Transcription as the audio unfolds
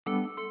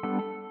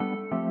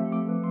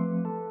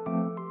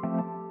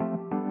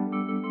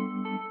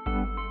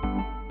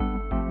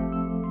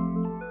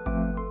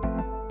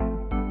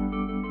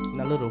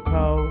little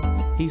Cole,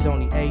 he's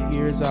only 8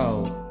 years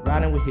old.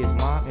 Riding with his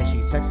mom and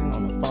she's texting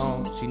on the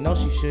phone. She knows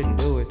she shouldn't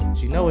do it,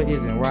 she know it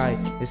isn't right.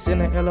 It's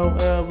sending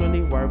LOL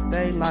really worth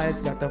their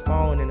life. Got the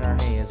phone in her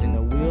hands and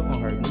the wheel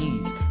on her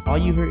knees. All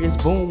you hear is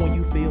boom when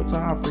you feel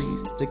time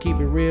freeze. To keep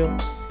it real,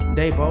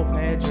 they both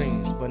had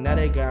dreams, but now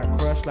they got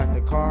crushed like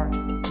the car,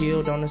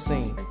 killed on the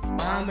scene.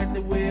 Mom at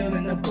the wheel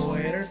and the boy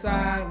at her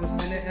side was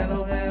sending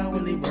LOL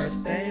really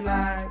worth their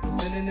life.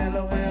 Was sending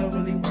LOL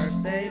really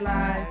worth their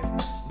life.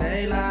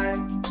 They life.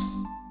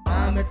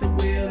 Mom at the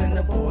wheel and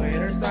the boy at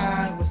her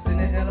side was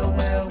sending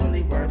LOL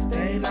really worth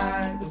their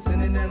life. Was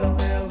sending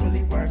LOL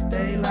really worth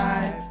their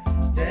life.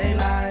 They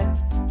life.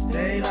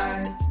 They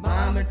life.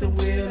 Mom at the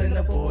wheel and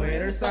the boy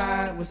at her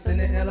side was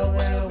sending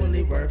LOL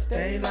really worth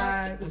their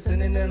life. Was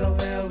sending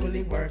LOL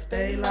really worth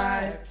their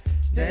life.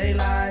 They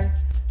life.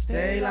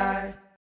 They life.